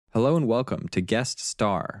Hello and welcome to Guest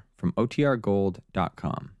Star from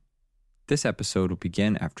OTRGold.com. This episode will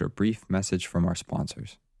begin after a brief message from our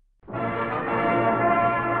sponsors. The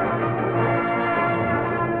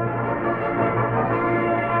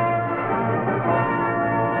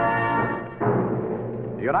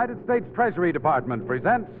United States Treasury Department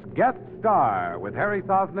presents Guest Star with Harry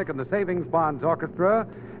Sosnick and the Savings Bonds Orchestra,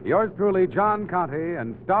 yours truly, John Conte,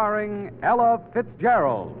 and starring Ella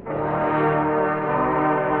Fitzgerald.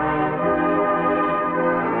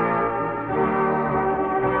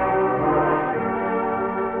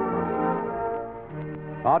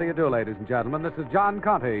 How do you do, ladies and gentlemen? This is John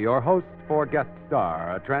Conte, your host for Guest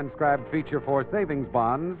Star, a transcribed feature for Savings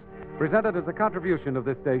Bonds, presented as a contribution of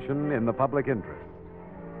this station in the public interest.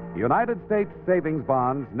 United States Savings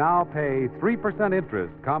Bonds now pay 3%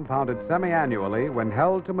 interest compounded semi-annually when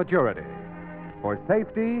held to maturity. For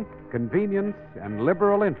safety, convenience, and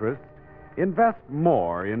liberal interest, invest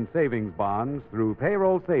more in savings bonds through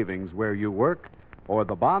payroll savings where you work or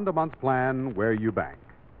the bond-a-month plan where you bank.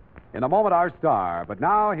 In a moment, our star. But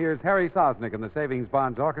now, here's Harry Sosnick and the Savings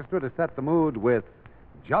Bonds Orchestra to set the mood with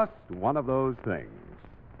Just One of Those Things.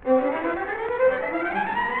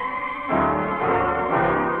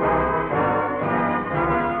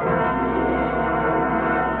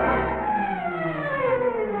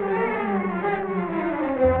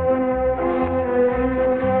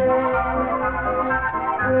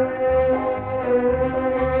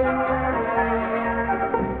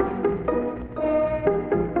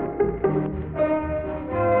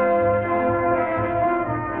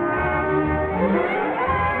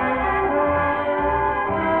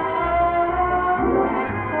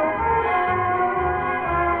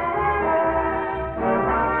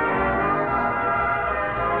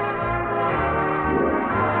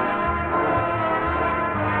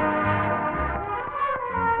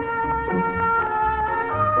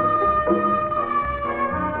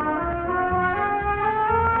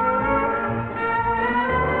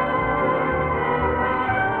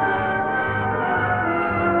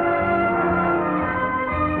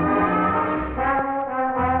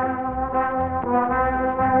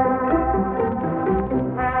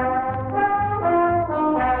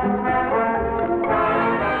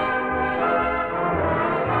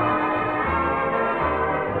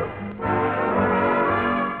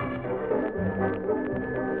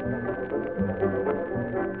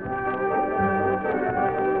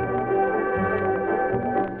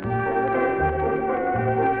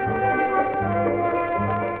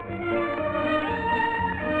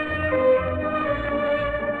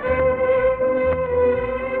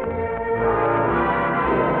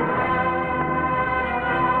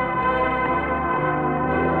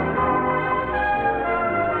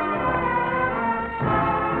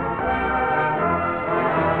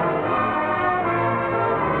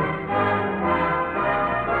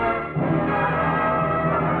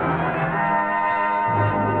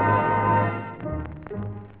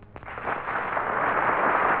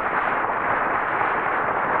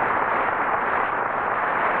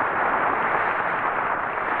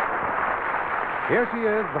 Here she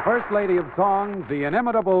is, the First Lady of Song, the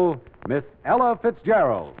inimitable Miss Ella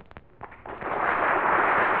Fitzgerald.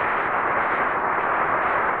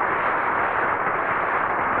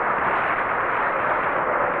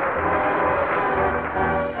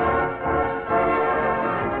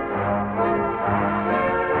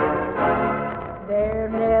 There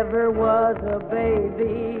never was a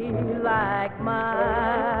baby like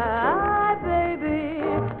my baby.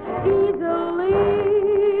 He's a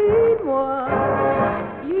lean one.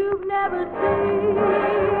 You've never seen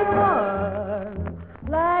one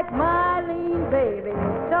like my lean baby.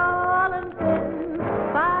 Tall and thin,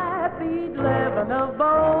 5 feet 11 of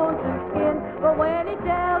bones and skin. But when he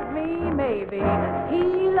tells me maybe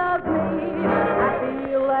he loves me, I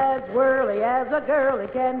feel as whirly as a girlie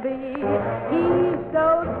can be. He's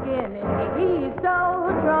so skinny, he's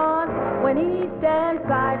so drawn. When he stands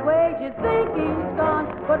sideways, you think he's gone.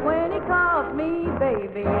 But when he calls me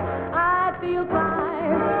baby, I feel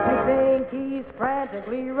fine. I think he's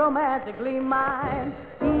frantically, romantically mine.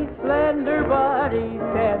 He's slender, but he's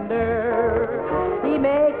tender. He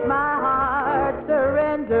makes my heart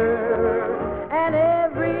surrender. And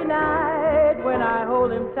every night when I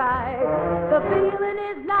hold him tight, the feeling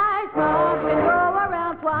is nice. Love can go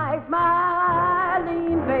around twice. My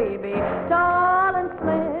lean baby, tall and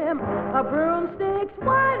slim, a broomstick's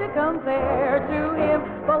why to compare to him.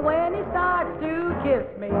 But when he starts to kiss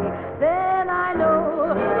me, then I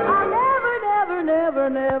know I'll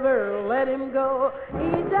never let him go.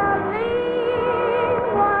 He's a lean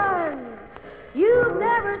one. You've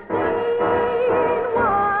never seen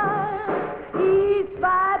one. He's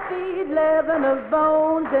 5 heaven of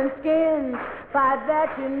bones and skin. By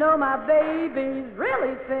that you know my baby's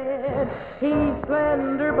really thin. He's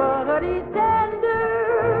slender, but he's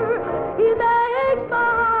tender. He makes my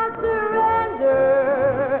heart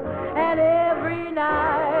surrender. And every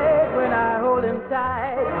night when I hold him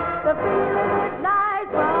tight, the feeling is nice.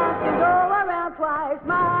 One can go around twice.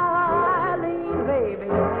 My lean baby,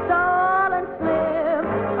 tall and slim,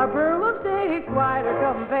 a broomstick wider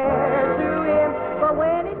compared to him. But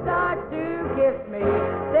when he starts to kiss me,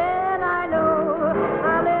 then I know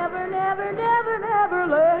I'll never, never, never, never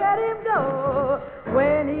let him go.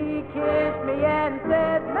 When he kissed me and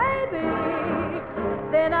said maybe,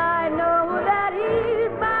 then I know that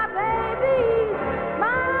he's my baby,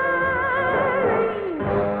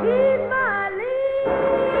 he's my lean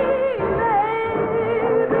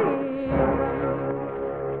baby.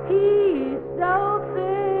 He's so thin.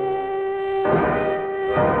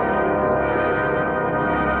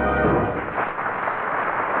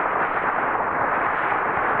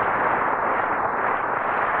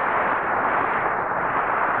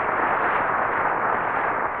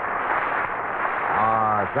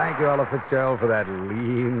 Thank you, Ella Fitzgerald, for that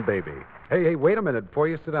lean baby. Hey, wait a minute. Before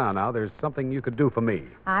you sit down now, there's something you could do for me.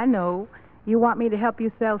 I know. You want me to help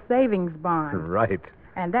you sell savings bonds. Right.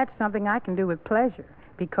 And that's something I can do with pleasure,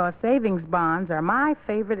 because savings bonds are my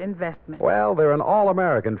favorite investment. Well, they're an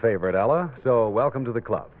all-American favorite, Ella, so welcome to the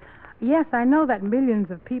club. Yes, I know that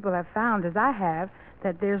millions of people have found, as I have,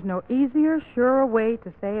 that there's no easier, surer way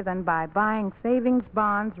to save than by buying savings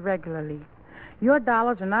bonds regularly. Your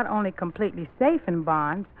dollars are not only completely safe in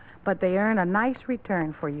bonds, but they earn a nice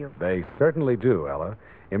return for you. They certainly do, Ella.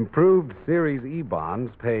 Improved Series E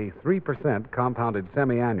bonds pay 3% compounded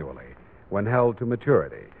semi-annually when held to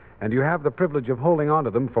maturity, and you have the privilege of holding on to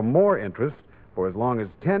them for more interest for as long as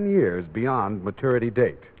 10 years beyond maturity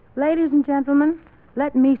date. Ladies and gentlemen,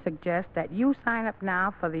 let me suggest that you sign up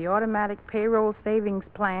now for the automatic payroll savings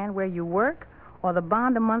plan where you work or the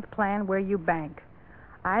bond-a-month plan where you bank.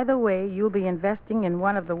 Either way, you'll be investing in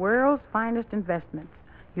one of the world's finest investments,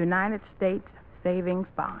 United States savings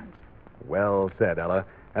bonds. Well said, Ella.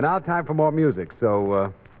 And now time for more music,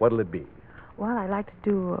 so what'll it be? Well, I'd like to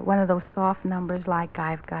do one of those soft numbers like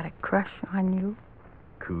I've Got a Crush on You.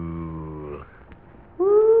 Cool.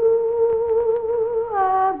 Ooh,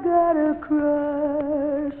 I've got a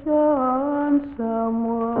crush on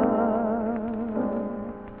someone.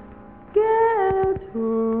 Guess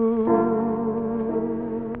who?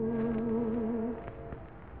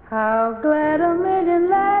 How glad a million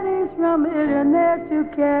laddies from millionaires to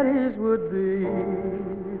caddies would be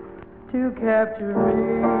to capture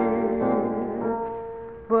me.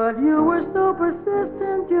 But you were so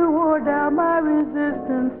persistent, you wore down my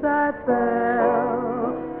resistance. I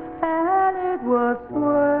fell, and it was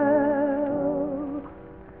swell.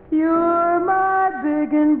 You're my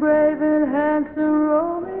big and brave and handsome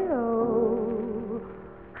Romeo.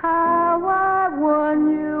 How I won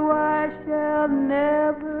you, I shall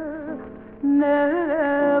never,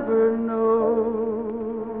 never know.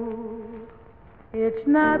 It's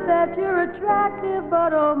not that you're attractive,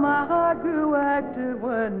 but oh, my heart grew active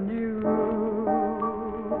when you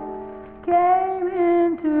came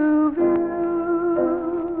into view.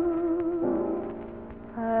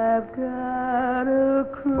 I've got a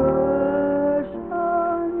crush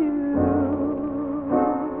on you,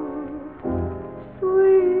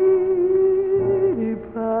 sweetie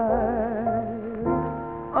pie,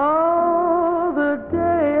 all the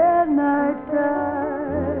day and night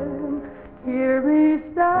time. Hear me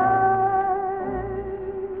sigh.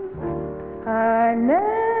 I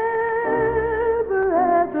never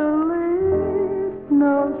had the least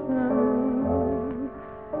notion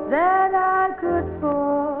that I could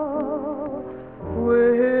fall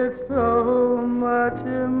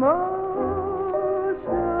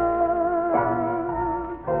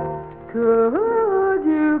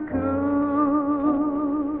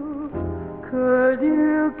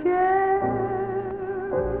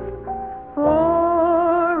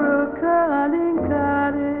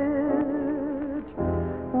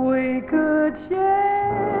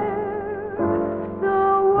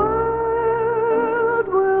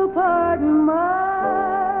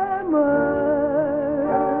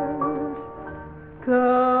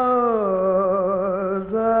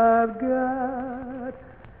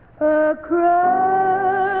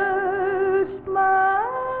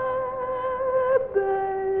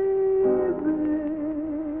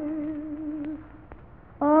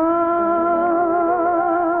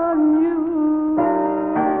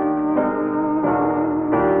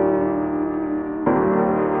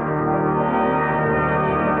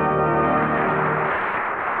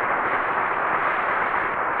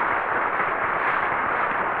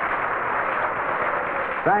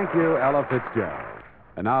Thank you, Ella Fitzgerald.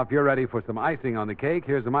 And now, if you're ready for some icing on the cake,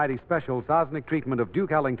 here's a mighty special Sosnick treatment of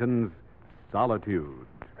Duke Ellington's Solitude.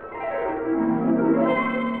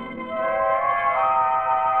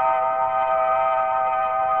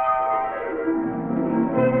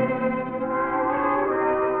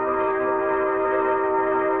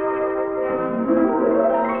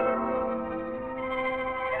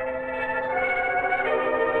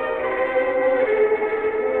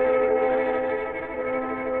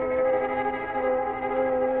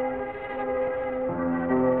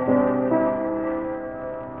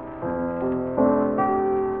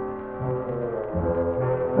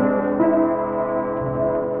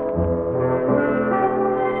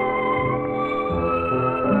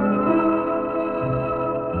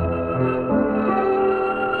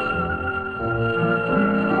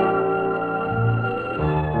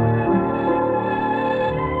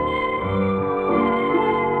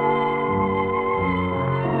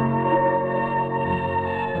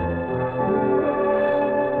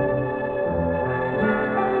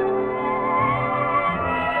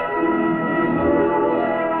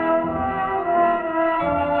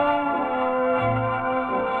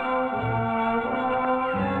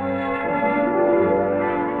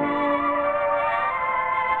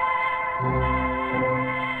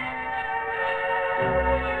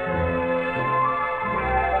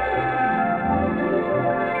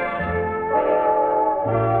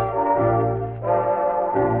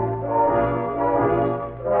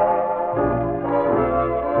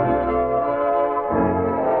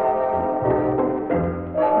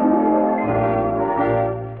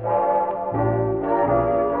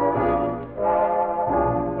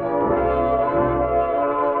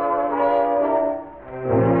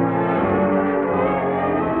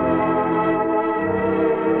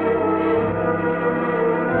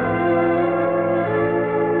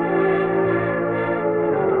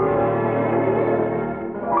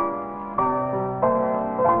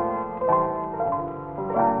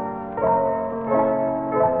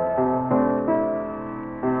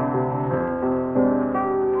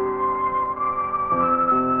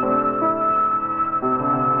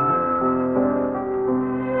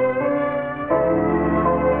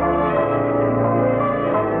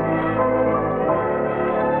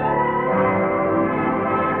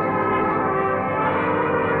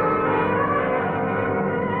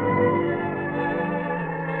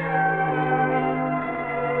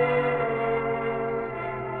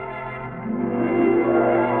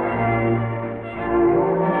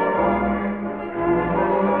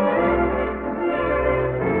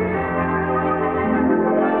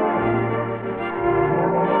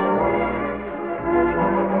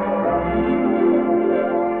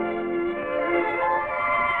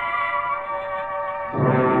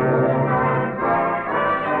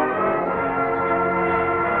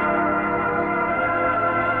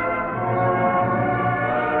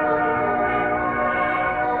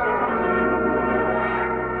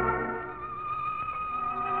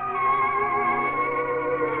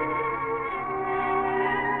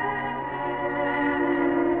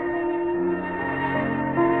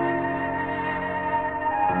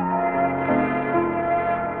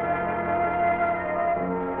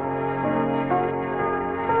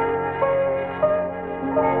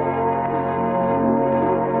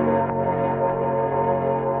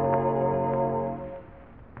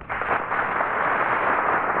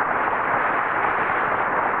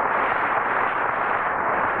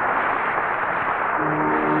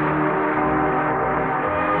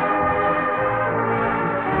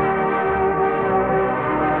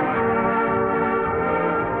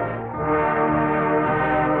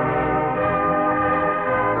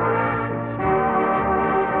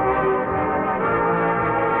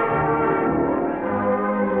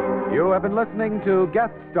 You have been listening to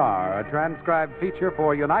Guest Star, a transcribed feature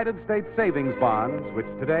for United States Savings Bonds, which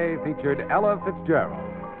today featured Ella Fitzgerald.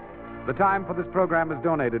 The time for this program is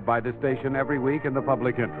donated by this station every week in the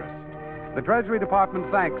public interest. The Treasury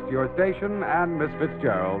Department thanks your station and Miss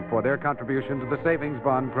Fitzgerald for their contribution to the Savings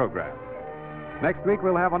Bond program. Next week,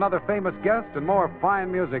 we'll have another famous guest and more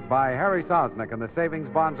fine music by Harry Sosnick and the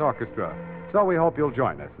Savings Bonds Orchestra. So we hope you'll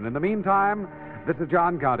join us. And in the meantime, this is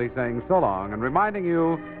John Conte saying so long and reminding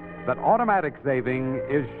you that automatic saving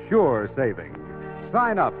is sure saving.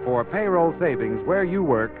 Sign up for payroll savings where you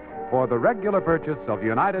work for the regular purchase of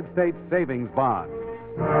United States Savings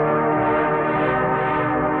Bonds.